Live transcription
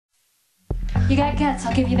You got guts,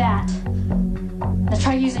 I'll give you that. Now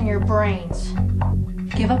try using your brains.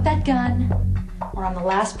 Give up that gun, or I'm the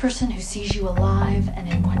last person who sees you alive and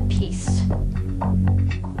in one piece.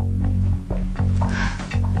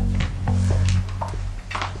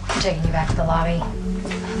 I'm taking you back to the lobby.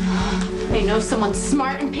 I know someone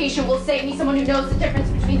smart and patient will save me, someone who knows the difference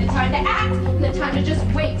between the time to act and the time to just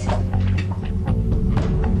wait.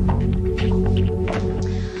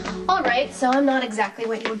 All right, so I'm not exactly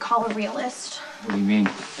what you would call a realist. What do you mean?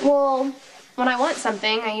 Well, when I want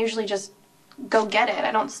something, I usually just go get it.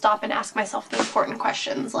 I don't stop and ask myself the important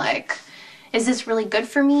questions like, is this really good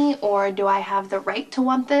for me, or do I have the right to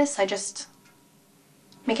want this? I just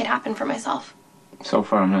make it happen for myself. So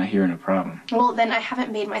far, I'm not hearing a problem. Well, then I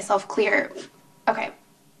haven't made myself clear. Okay.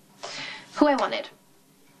 Who I wanted.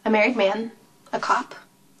 A married man, a cop,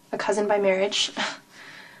 a cousin by marriage.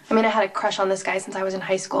 I mean, I had a crush on this guy since I was in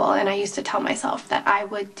high school, and I used to tell myself that I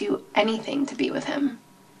would do anything to be with him.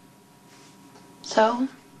 So,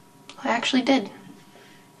 I actually did.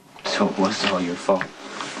 So it was all your fault.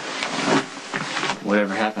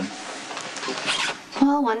 Whatever happened?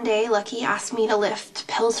 Well, one day, Lucky asked me to lift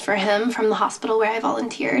pills for him from the hospital where I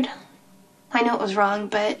volunteered. I know it was wrong,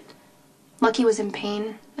 but Lucky was in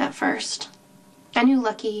pain at first. I knew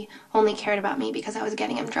Lucky only cared about me because I was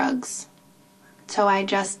getting him drugs. So I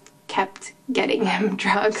just kept getting him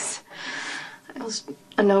drugs. It was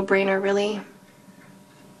a no-brainer, really.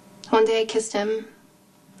 One day I kissed him,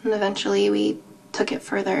 and eventually we took it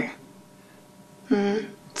further. It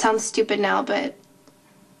sounds stupid now, but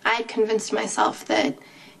I had convinced myself that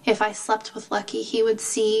if I slept with Lucky, he would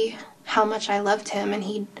see how much I loved him and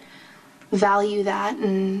he'd value that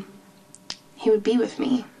and he would be with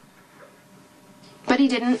me. But he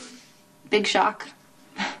didn't. Big shock.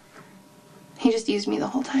 He just used me the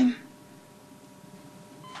whole time.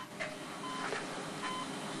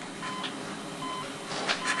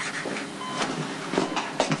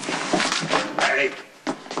 Hey.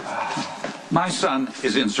 My son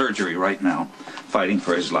is in surgery right now, fighting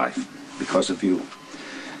for his life because of you.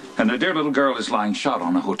 And a dear little girl is lying shot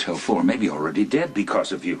on a hotel floor, maybe already dead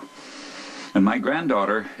because of you. And my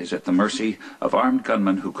granddaughter is at the mercy of armed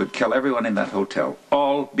gunmen who could kill everyone in that hotel,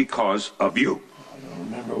 all because of you. I don't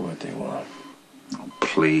remember what they want. Oh,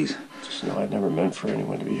 please. Just know I'd never meant for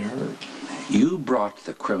anyone to be hurt. You brought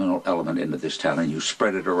the criminal element into this town and you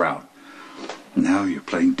spread it around. Now you're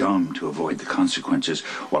playing dumb to avoid the consequences.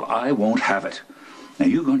 Well, I won't have it. Now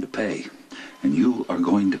you're going to pay, and you are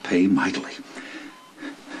going to pay mightily.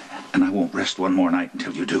 And I won't rest one more night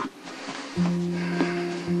until you do.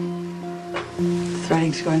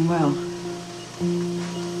 Threading's going well.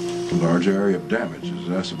 A large area of damage is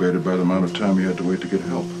exacerbated by the amount of time you had to wait to get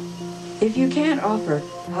help. If you can't offer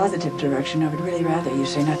positive direction, I would really rather you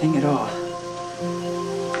say nothing at all.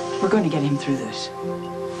 We're going to get him through this.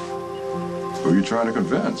 Who are you trying to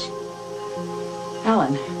convince?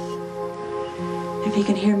 Alan. If he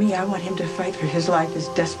can hear me, I want him to fight for his life as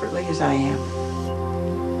desperately as I am.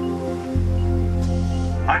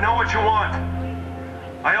 I know what you want.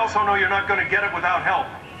 I also know you're not going to get it without help.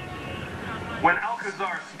 When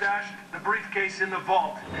Alcazar stashed the briefcase in the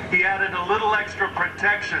vault, he added a little extra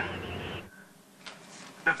protection.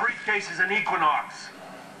 The briefcase is an Equinox.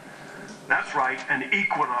 That's right, an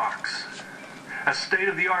Equinox. A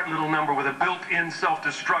state-of-the-art little number with a built-in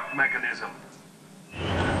self-destruct mechanism.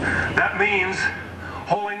 That means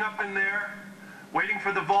holding up in there, waiting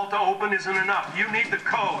for the vault to open isn't enough. You need the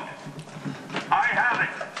code. I have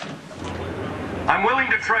it. I'm willing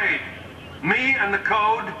to trade me and the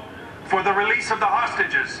code for the release of the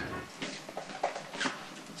hostages.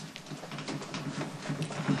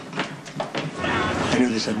 I knew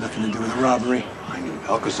this had nothing to do with the robbery. I knew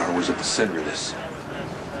Alcazar was at the center of this.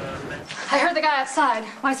 I heard the guy outside.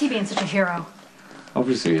 Why is he being such a hero?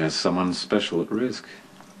 Obviously he has someone special at risk.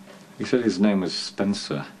 He said his name was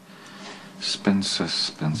Spencer. Spencer.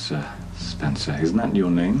 Isn't that your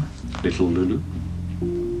name, little Lulu?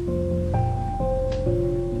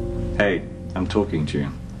 Hey, I'm talking to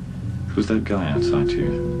you. Who's that guy outside to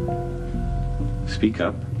you? Speak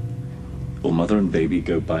up, or mother and baby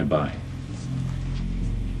go bye-bye.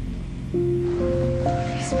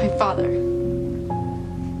 He's my father.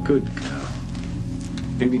 Good girl.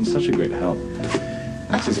 You've been such a great help.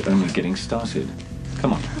 This is only getting started.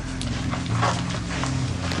 Come on.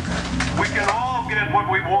 We can all get what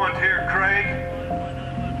we want here, Craig.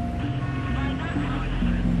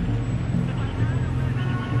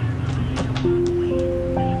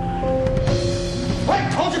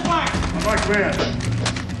 Wait, hold your flag! I'm like man.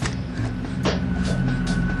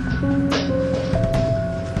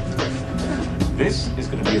 This is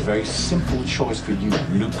going to be a very simple choice for you,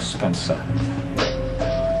 Luke Spencer.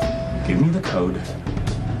 Give me the code,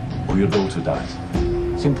 or your daughter dies.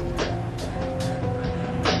 Simple.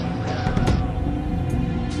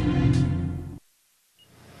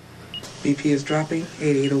 BP is dropping,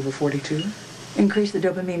 88/42. Increase the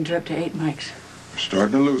dopamine drip to 8 mics. We're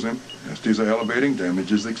starting to lose him. STs are elevating,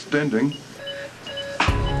 damage is extending.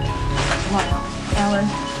 Come on, Alan.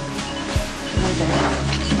 Right there.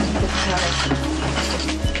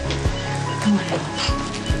 Come on, Alan.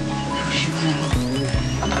 Shoot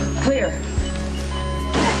now. Clear.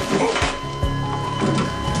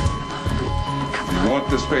 You want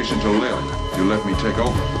this patient to live. You let me take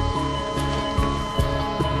over.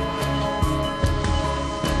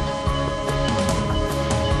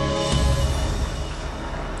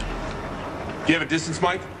 Do you have a distance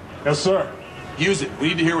mic? Yes, sir. Use it. We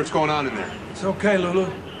need to hear what's going on in there. It's okay, Lulu.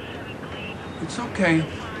 It's okay.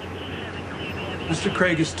 Mr.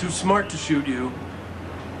 Craig is too smart to shoot you.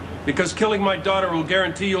 Because killing my daughter will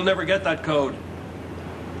guarantee you'll never get that code.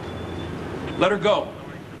 Let her go.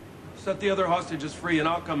 Set the other hostages free and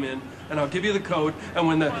I'll come in and I'll give you the code, and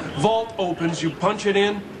when the vault opens, you punch it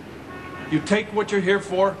in, you take what you're here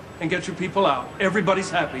for, and get your people out. Everybody's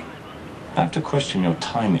happy. I have to question your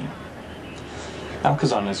timing.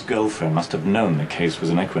 Alcazar and his girlfriend must have known the case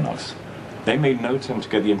was an Equinox. They made no attempt to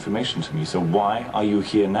get the information to me, so why are you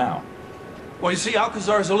here now? Well, you see,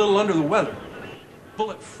 Alcazar's a little under the weather.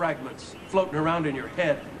 Bullet fragments floating around in your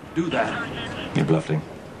head do that. You're bluffing.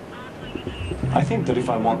 I think that if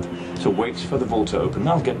I want to wait for the vault to open,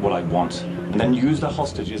 I'll get what I want, and then use the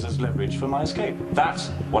hostages as leverage for my escape. That's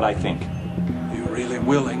what I think. You really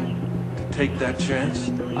willing to take that chance?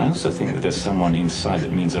 I also think that there's someone inside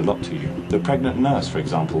that means a lot to you. The pregnant nurse, for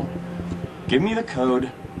example. Give me the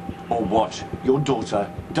code, or watch your daughter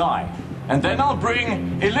die. And then I'll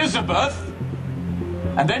bring Elizabeth,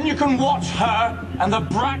 and then you can watch her and the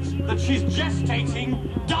brat that she's gestating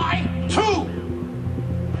die too!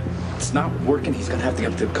 It's not working. He's gonna have to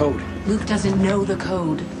get the code. Luke doesn't know the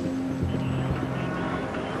code.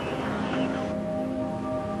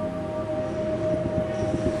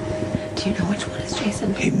 Do you know which one is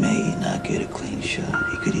Jason? He may not get a clean shot.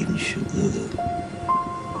 He could even shoot Lulu.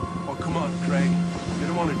 Oh, come on, Craig. You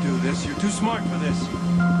don't want to do this. You're too smart for this.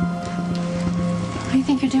 What do you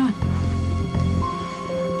think you're doing?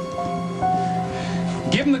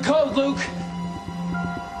 Give him the code, Luke.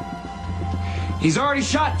 He's already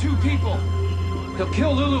shot 2 people. He'll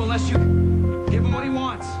kill Lulu unless you give him what he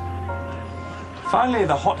wants. Finally,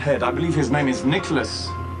 the hothead, I believe his name is Nicholas,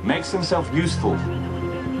 makes himself useful.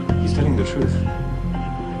 He's telling the truth.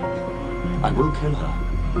 I will kill her.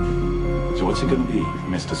 So what's it going to be,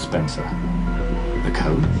 Mr. Spencer? The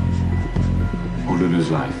code? Or Lulu's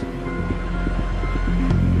life?